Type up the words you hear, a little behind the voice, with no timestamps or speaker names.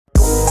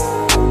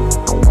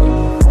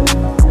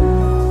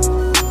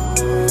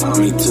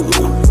Tommy too.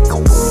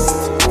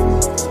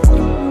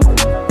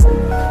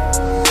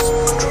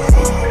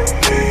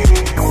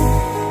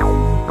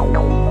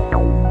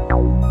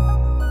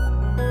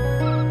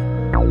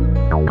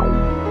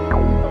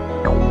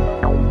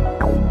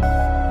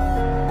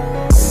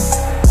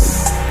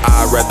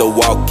 I'd rather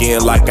walk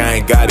in like I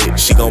ain't got it.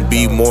 She gon'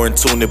 be more in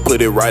tune and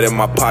put it right in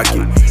my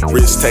pocket.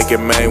 Risk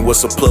taking, man,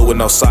 what's a plug with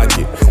no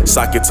socket?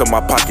 Socket to my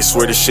pocket,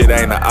 swear this shit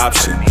ain't an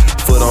option.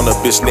 Foot on a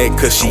bitch neck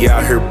cause she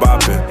out here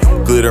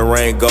bopping. Good and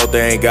rain gold,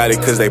 they ain't got it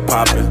cause they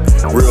popping.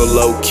 Real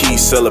low key,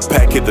 sell a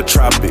pack, hit the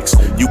tropics.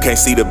 You can't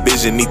see the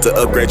vision, need to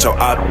upgrade your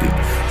optic.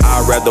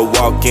 I'd rather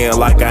walk in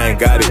like I ain't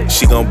got it.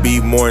 She gon' be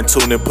more in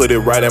tune and put it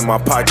right in my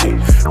pocket.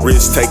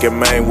 Risk taking,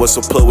 man, what's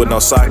a plug with no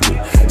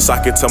socket?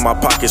 Socket to my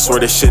pocket, swear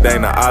this shit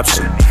ain't an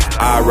option.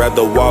 I'd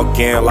rather walk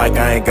in like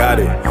I ain't got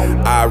it.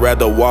 I'd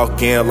rather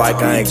walk in like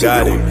I ain't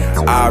got it.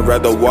 I'd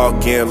rather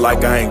walk in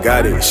like I ain't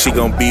got it. She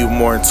gon' be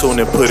more in tune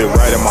and put it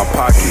right in my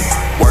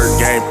pocket. Work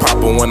game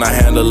proper when I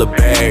handle a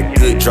bag.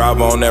 Good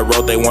driver on that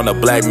road, they want a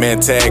black man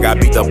tag. I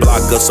beat the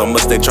block up so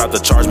much they tried to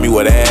charge me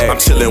with ag. I'm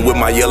chillin' with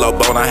my yellow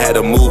bone, I had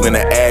to move in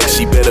the ag.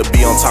 She better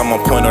be on time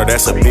on point or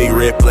that's a big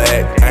red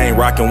flag. I ain't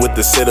rockin' with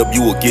the setup,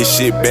 you will get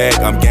shit back.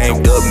 I'm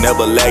ganged up,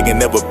 never lagging,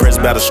 never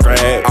pressed by the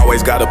strap.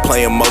 Always got a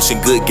play in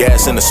motion, good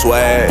gas in the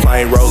swag.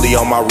 Plain rollie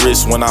on my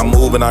wrist when I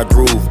move and I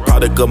groove.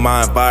 Product of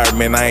my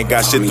environment, I ain't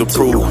got shit to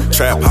prove.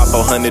 Trap hop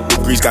 100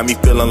 degrees, got me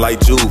feeling like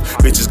Juve.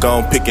 Bitches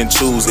gon' pick and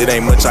choose, it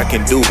ain't much I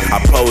can do.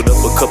 I pulled up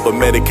a cup of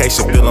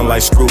medication, feeling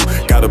like screw.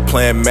 Got a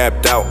plan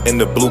mapped out in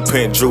the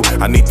blueprint drew.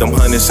 I need them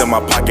hundreds in my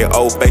pocket,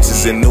 old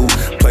faces and new.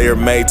 Player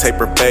made,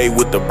 taper fade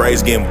with the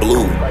braids getting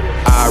blue.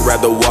 I'd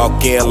rather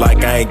walk in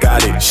like I ain't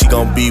got it. She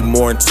gon' be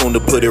more in tune to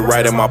put it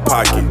right in my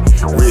pocket.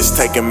 Risk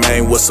taking,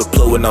 man, what's a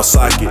plug with no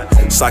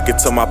socket? Socket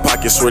to my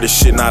pocket, swear this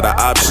shit not an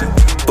option.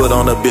 Foot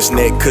on a bitch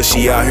neck cause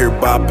she out here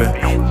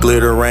bopping.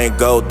 Glitter ain't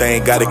gold, they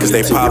ain't got it cause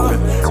they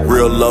popping.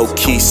 Real low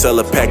key, sell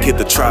a pack, hit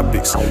the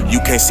tropics. You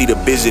can't see the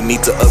vision,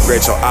 need to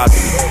upgrade your optic.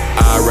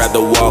 I'd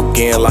rather walk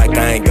in like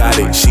I ain't got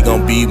it. She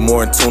gon' be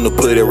more in tune to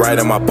put it right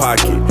in my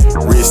pocket.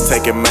 Risk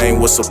taking, man,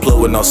 what's a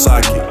plug with no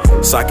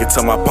socket? Socket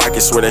to my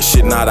pocket, swear that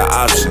shit not an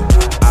option.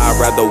 I'd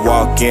rather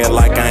walk in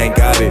like I ain't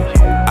got it.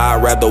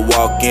 I'd rather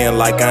walk in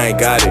like I ain't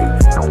got it.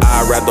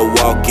 I'd rather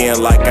walk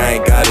in like I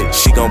ain't got it.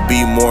 She gon'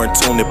 be more in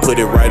tune and put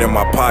it right in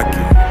my pocket.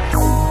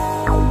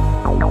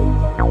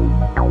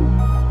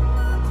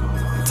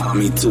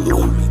 Tommy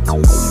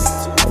too.